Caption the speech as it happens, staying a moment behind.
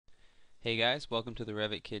Hey guys, welcome to the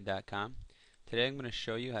RevitKid.com. Today I'm going to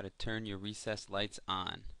show you how to turn your recessed lights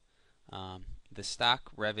on. The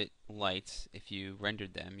stock Revit lights, if you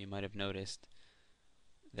rendered them, you might have noticed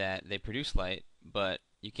that they produce light, but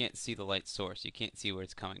you can't see the light source. You can't see where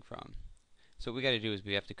it's coming from. So what we got to do is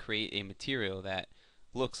we have to create a material that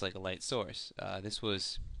looks like a light source. This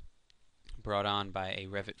was brought on by a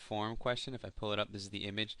Revit forum question. If I pull it up, this is the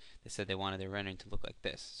image. They said they wanted their rendering to look like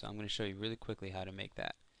this. So I'm going to show you really quickly how to make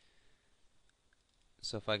that.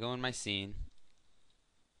 So if I go in my scene,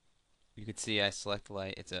 you can see I select the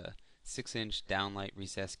light. It's a 6-inch downlight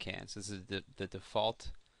recessed can. So this is the default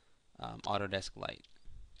Autodesk light.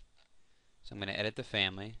 So I'm going to edit the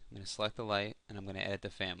family. I'm going to select the light, and I'm going to edit the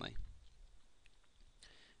family.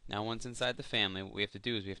 Now once inside the family, what we have to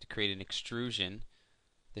do is we have to create an extrusion,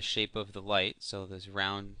 the shape of the light, so this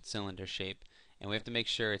round cylinder shape, and we have to make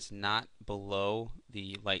sure it's not below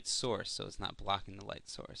the light source, so it's not blocking the light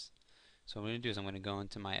source. So what I'm going to do is I'm going to go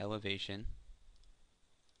into my elevation.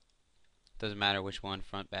 Doesn't matter which one,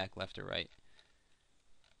 front, back, left, or right.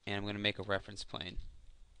 And I'm going to make a reference plane.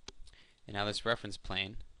 And now this reference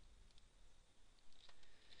plane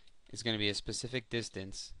is going to be a specific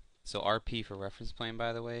distance. So RP for reference plane,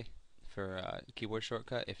 by the way, for keyboard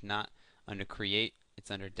shortcut. If not, under Create,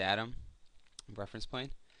 it's under Datum, reference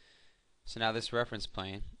plane. So now this reference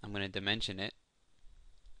plane, I'm going to dimension it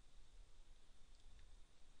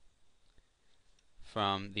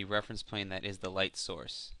from the reference plane that is the light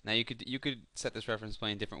source. Now you could set this reference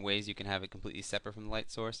plane different ways. You can have it completely separate from the light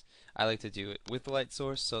source. I like to do it with the light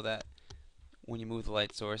source so that when you move the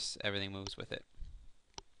light source, everything moves with it.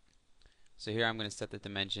 So here I'm going to set the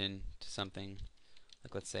dimension to something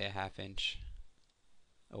like, let's say, a 1/2 inch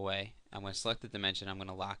away. I'm going to select the dimension. I'm going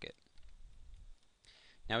to lock it.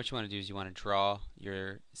 Now what you want to do is you want to draw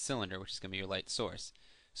your cylinder, which is going to be your light source.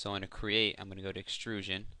 So under Create, I'm going to go to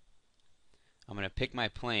Extrusion. I'm going to pick my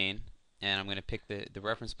plane, and I'm going to pick the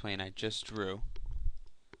reference plane I just drew,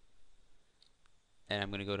 and I'm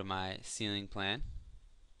going to go to my ceiling plan.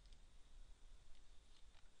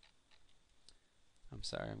 I'm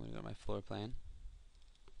sorry, I'm going to go to my floor plan.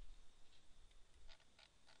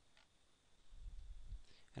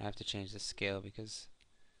 And I have to change the scale because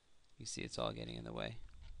you see it's all getting in the way.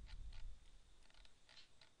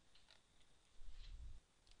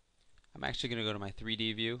 I'm actually going to go to my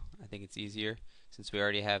 3D view. I think it's easier since we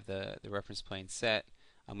already have the reference plane set.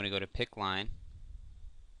 I'm going to go to Pick Line,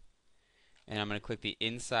 and I'm going to click the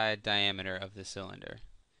inside diameter of the cylinder,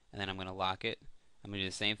 and then I'm going to lock it. I'm going to do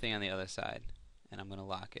the same thing on the other side, and I'm going to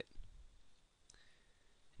lock it.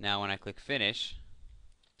 Now when I click Finish,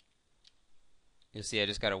 you'll see I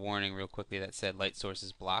just got a warning real quickly that said light source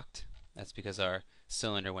is blocked. That's because our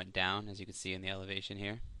cylinder went down, as you can see in the elevation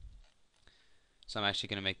here. So I'm actually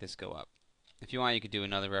going to make this go up. If you want, you could do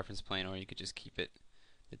another reference plane, or you could just keep it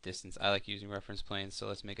the distance. I like using reference planes, so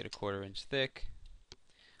let's make it a 1/4 inch thick.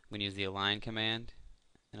 I'm going to use the Align command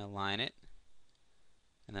and align it,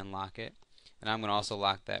 and then lock it. And I'm going to also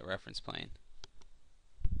lock that reference plane.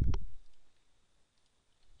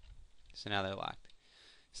 So now they're locked.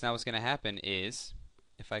 So now what's going to happen is,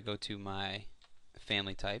 if I go to my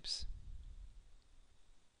family types,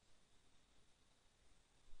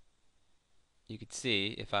 you could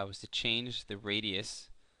see if I was to change the radius.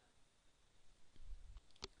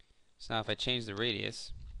 So now if I change the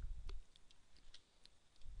radius,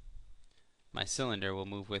 my cylinder will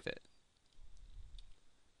move with it.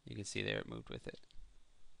 You can see there it moved with it.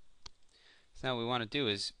 So now what we want to do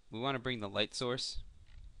is we want to bring the light source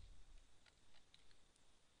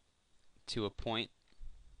to a point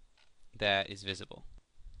that is visible.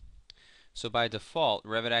 So by default,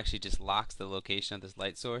 Revit actually just locks the location of this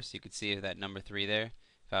light source. You can see that number 3 there.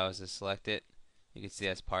 If I was to select it, you can see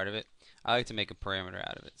that's part of it. I like to make a parameter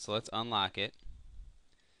out of it. So let's unlock it.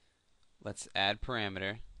 Let's add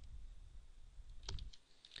parameter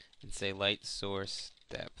and say light source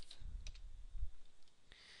depth.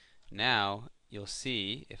 Now you'll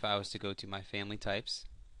see if I was to go to my family types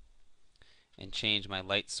and change my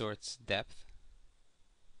light source depth,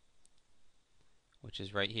 which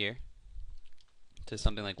is right here, to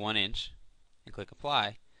something like 1 inch, and click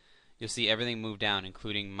apply, you'll see everything move down,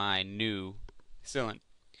 including my new cylinder.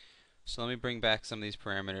 So let me bring back some of these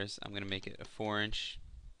parameters. I'm going to make it a 4-inch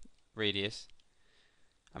radius.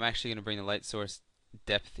 I'm actually going to bring the light source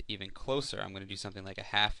depth even closer. I'm going to do something like a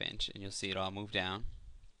 1/2 inch, and you'll see it all move down.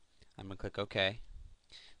 I'm going to click OK.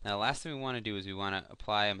 Now the last thing we want to do is we want to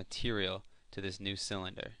apply a material to this new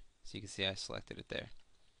cylinder. So you can see I selected it there.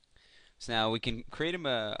 So now we can create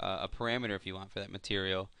a parameter if you want for that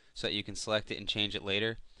material so that you can select it and change it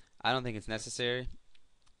later. I don't think it's necessary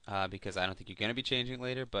because I don't think you're going to be changing it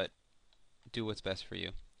later, but do what's best for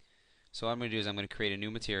you. So what I'm going to do is I'm going to create a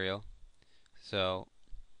new material. So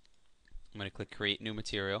I'm going to click Create New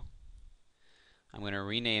Material. I'm going to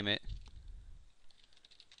rename it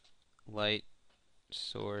Light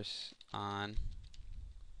Source On.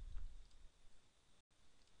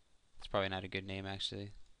 It's probably not a good name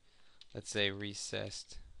actually. Let's say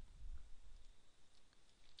Recessed.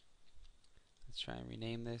 Let's try and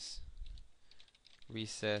rename this.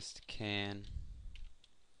 Recessed Can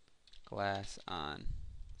Glass On.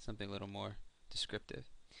 Something a little more descriptive.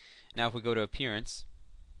 Now if we go to Appearance,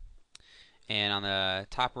 and on the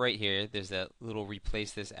top right here there's that little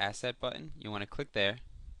Replace This Asset button. You want to click there,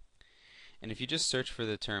 and if you just search for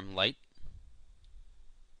the term light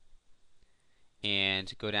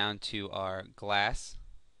and go down to our glass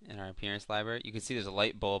in our appearance library, you can see there's a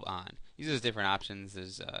light bulb on. There's different options,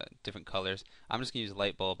 there's different colors. I'm just going to use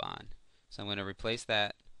light bulb on. So I'm going to replace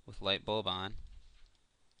that with light bulb on.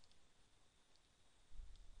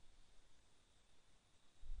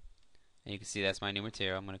 And you can see that's my new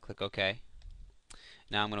material. I'm going to click OK.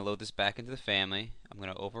 Now I'm going to load this back into the family. I'm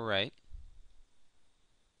going to overwrite.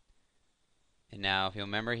 And now if you'll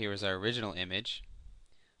remember, here is our original image.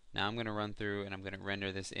 Now I'm going to run through and I'm going to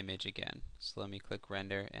render this image again. So let me click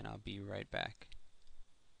render and I'll be right back.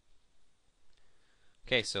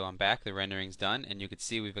 Okay, so I'm back, the rendering's done, and you can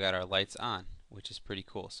see we've got our lights on, which is pretty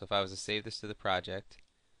cool. So if I was to save this to the project,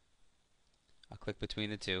 I'll click between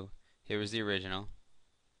the two. Here is the original,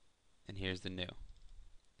 and here's the new.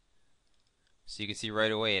 So you can see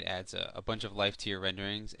right away it adds a bunch of life to your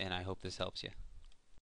renderings, and I hope this helps you.